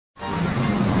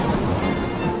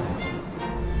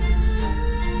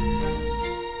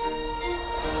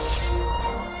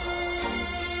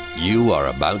You are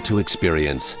about to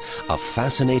experience a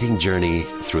fascinating journey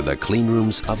through the clean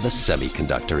rooms of the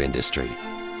semiconductor industry.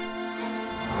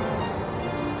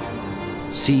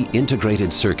 See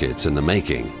integrated circuits in the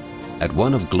making at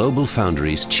one of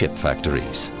GlobalFoundries' chip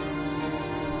factories.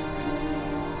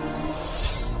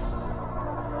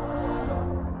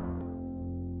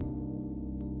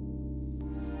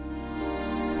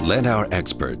 Let our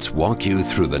experts walk you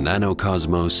through the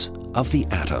nanocosmos of the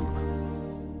atom.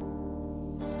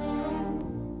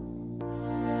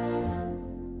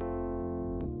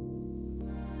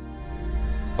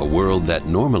 A world that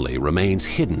normally remains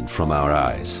hidden from our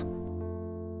eyes.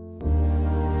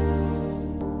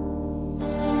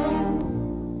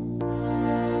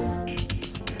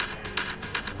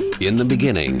 In the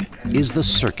beginning is the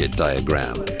circuit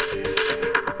diagram.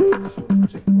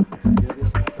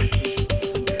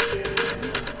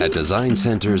 At design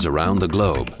centers around the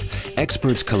globe,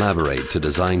 experts collaborate to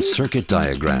design circuit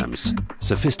diagrams,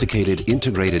 sophisticated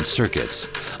integrated circuits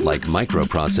like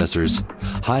microprocessors,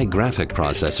 high graphic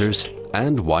processors,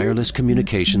 and wireless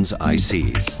communications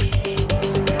ICs.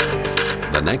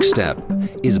 The next step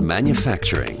is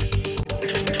manufacturing.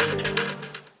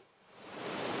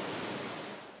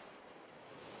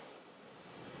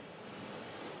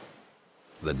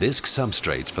 The disk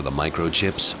substrates for the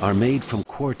microchips are made from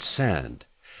quartz sand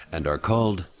and are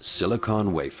called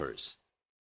silicon wafers.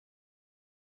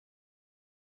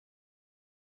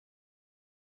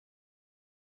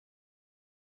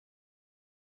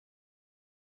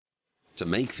 To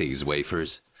make these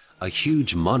wafers, a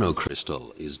huge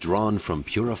monocrystal is drawn from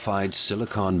purified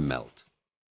silicon melt.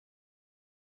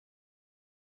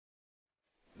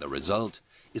 The result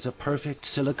is a perfect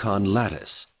silicon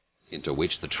lattice into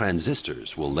which the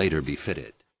transistors will later be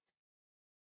fitted.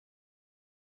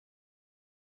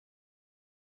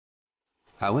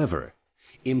 However,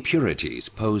 impurities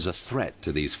pose a threat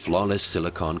to these flawless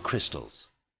silicon crystals.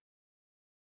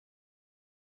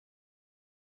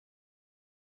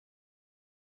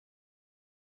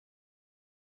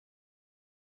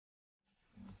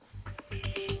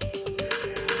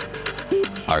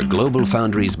 Our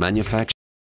GlobalFoundries manufacturers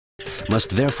must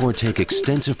therefore take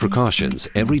extensive precautions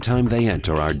every time they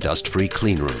enter our dust-free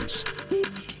clean rooms.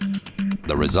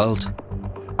 The result?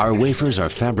 Our wafers are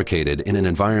fabricated in an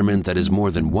environment that is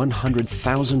more than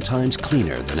 100,000 times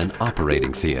cleaner than an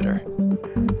operating theater.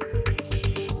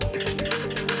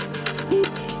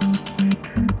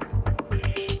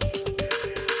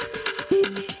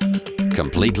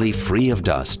 Completely free of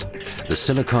dust, the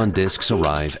silicon discs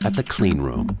arrive at the clean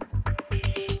room.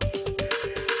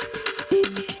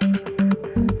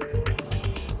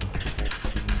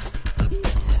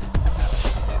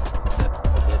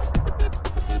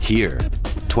 Here,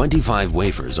 25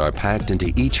 wafers are packed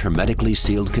into each hermetically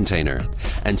sealed container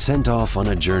and sent off on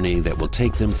a journey that will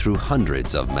take them through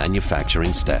hundreds of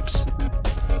manufacturing steps.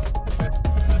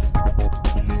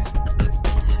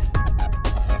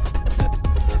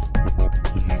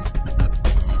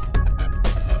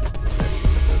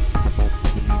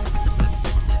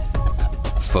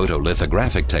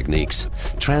 Photolithographic techniques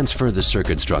transfer the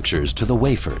circuit structures to the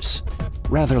wafers,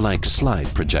 rather like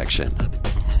slide projection.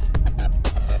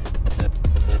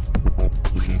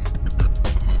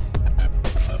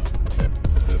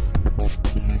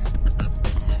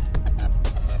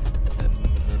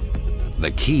 The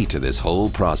key to this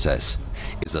whole process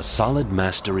is a solid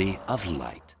mastery of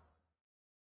light.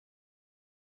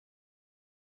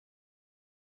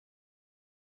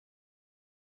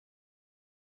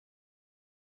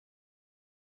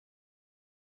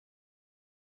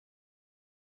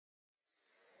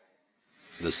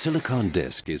 The silicon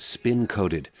disc is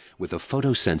spin-coated with a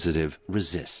photosensitive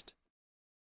resist.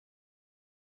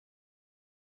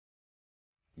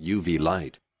 UV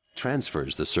light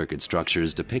transfers the circuit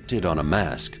structures depicted on a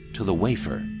mask to the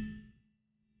wafer.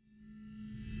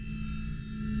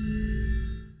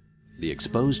 The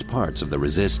exposed parts of the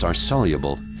resist are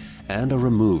soluble and are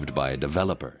removed by a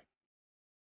developer.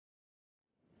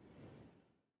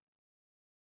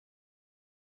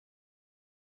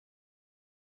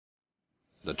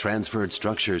 The transferred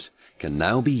structures can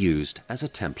now be used as a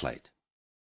template.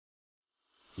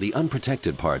 The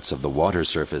unprotected parts of the water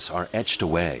surface are etched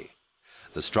away.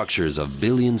 The structures of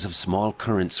billions of small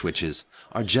current switches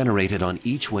are generated on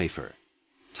each wafer,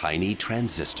 tiny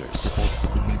transistors.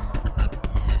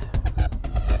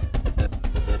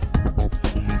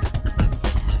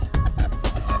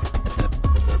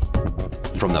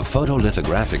 From the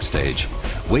photolithographic stage,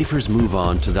 wafers move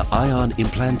on to the ion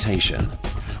implantation,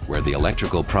 where the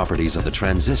electrical properties of the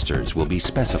transistors will be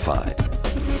specified.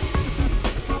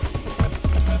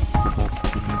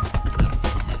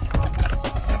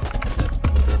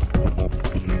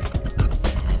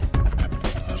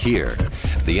 Here,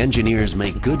 the engineers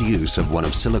make good use of one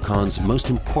of silicon's most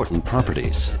important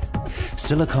properties.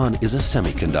 Silicon is a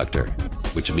semiconductor,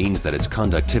 which means that its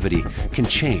conductivity can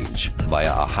change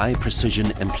via a high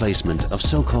precision emplacement of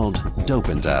so-called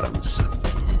dopant atoms.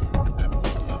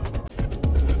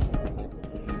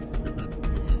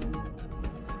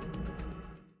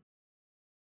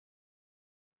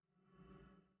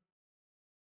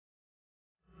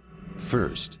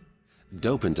 First,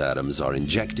 dopant atoms are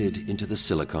injected into the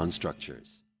silicon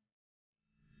structures.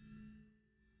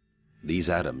 These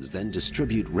atoms then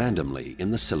distribute randomly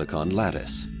in the silicon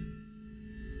lattice.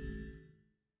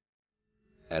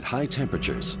 At high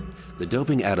temperatures, the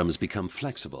doping atoms become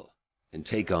flexible and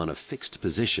take on a fixed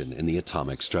position in the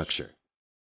atomic structure.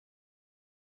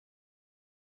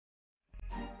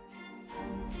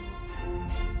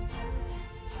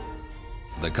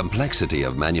 The complexity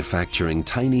of manufacturing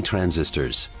tiny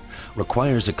transistors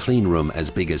requires a clean room as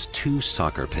big as 2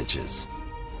 soccer pitches.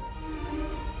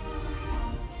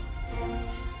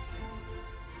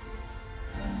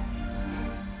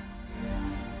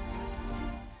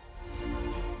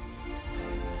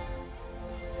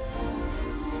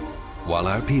 While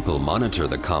our people monitor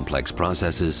the complex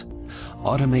processes,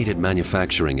 automated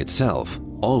manufacturing itself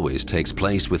always takes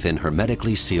place within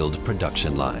hermetically sealed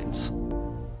production lines.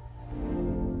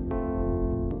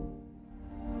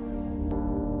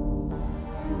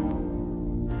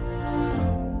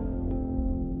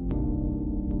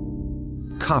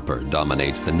 Copper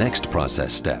dominates the next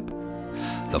process step.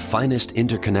 The finest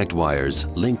interconnect wires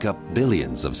link up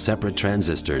billions of separate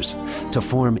transistors to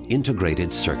form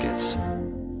integrated circuits.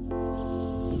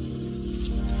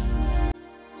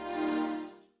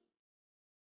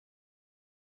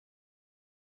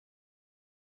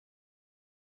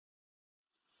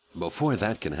 Before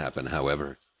that can happen,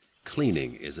 however,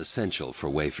 cleaning is essential for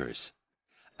wafers,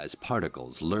 as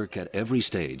particles lurk at every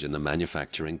stage in the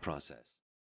manufacturing process.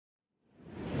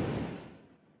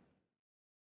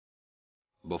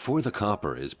 Before the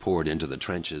copper is poured into the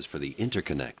trenches for the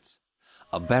interconnects,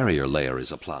 a barrier layer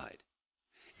is applied.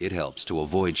 It helps to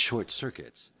avoid short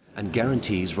circuits and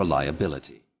guarantees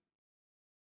reliability.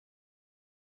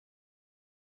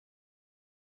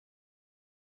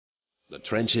 The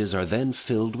trenches are then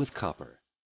filled with copper.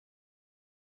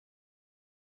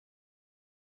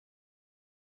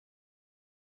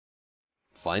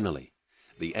 Finally,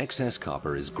 the excess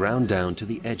copper is ground down to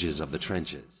the edges of the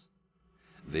trenches.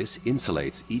 This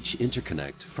insulates each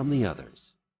interconnect from the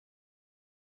others.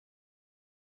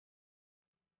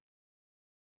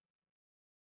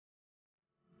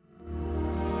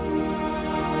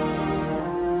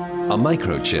 A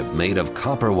microchip made of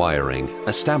copper wiring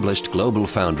established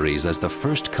GlobalFoundries as the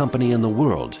first company in the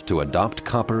world to adopt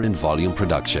copper in volume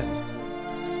production.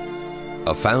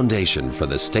 A foundation for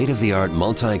the state-of-the-art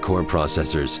multi-core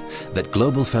processors that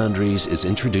GlobalFoundries is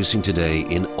introducing today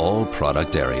in all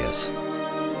product areas.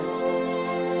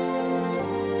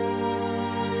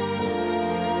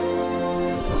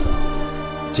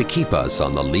 To keep us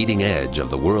on the leading edge of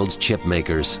the world's chip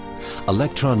makers,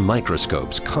 electron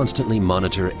microscopes constantly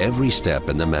monitor every step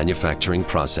in the manufacturing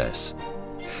process,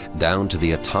 down to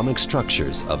the atomic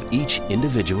structures of each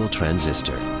individual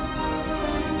transistor.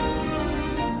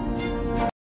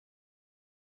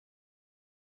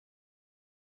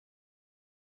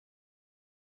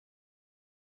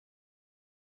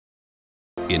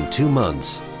 In 2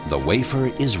 months, the wafer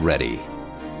is ready.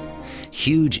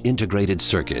 Huge integrated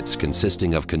circuits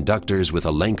consisting of conductors with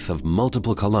a length of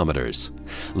multiple kilometers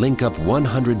link up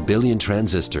 100 billion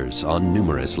transistors on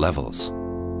numerous levels.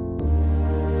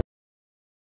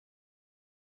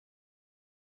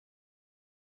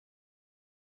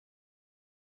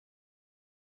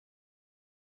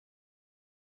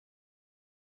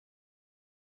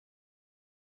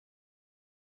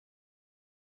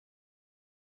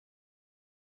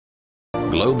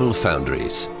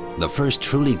 GlobalFoundries, the first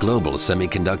truly global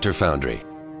semiconductor foundry,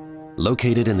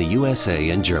 located in the USA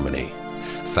and Germany,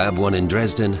 Fab 1 in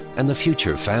Dresden and the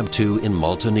future Fab 2 in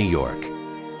Malta, New York.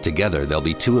 Together they'll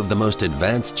be 2 of the most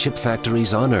advanced chip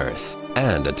factories on Earth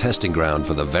and a testing ground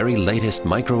for the very latest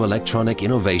microelectronic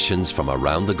innovations from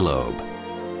around the globe.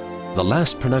 The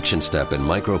last production step in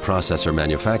microprocessor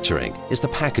manufacturing is the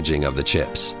packaging of the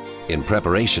chips. In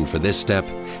preparation for this step,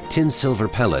 tin silver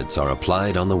pellets are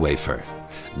applied on the wafer.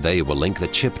 They will link the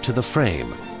chip to the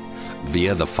frame.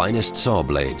 Via the finest saw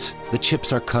blades, the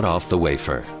chips are cut off the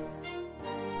wafer.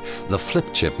 The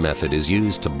flip chip method is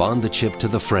used to bond the chip to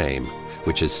the frame,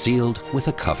 which is sealed with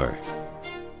a cover.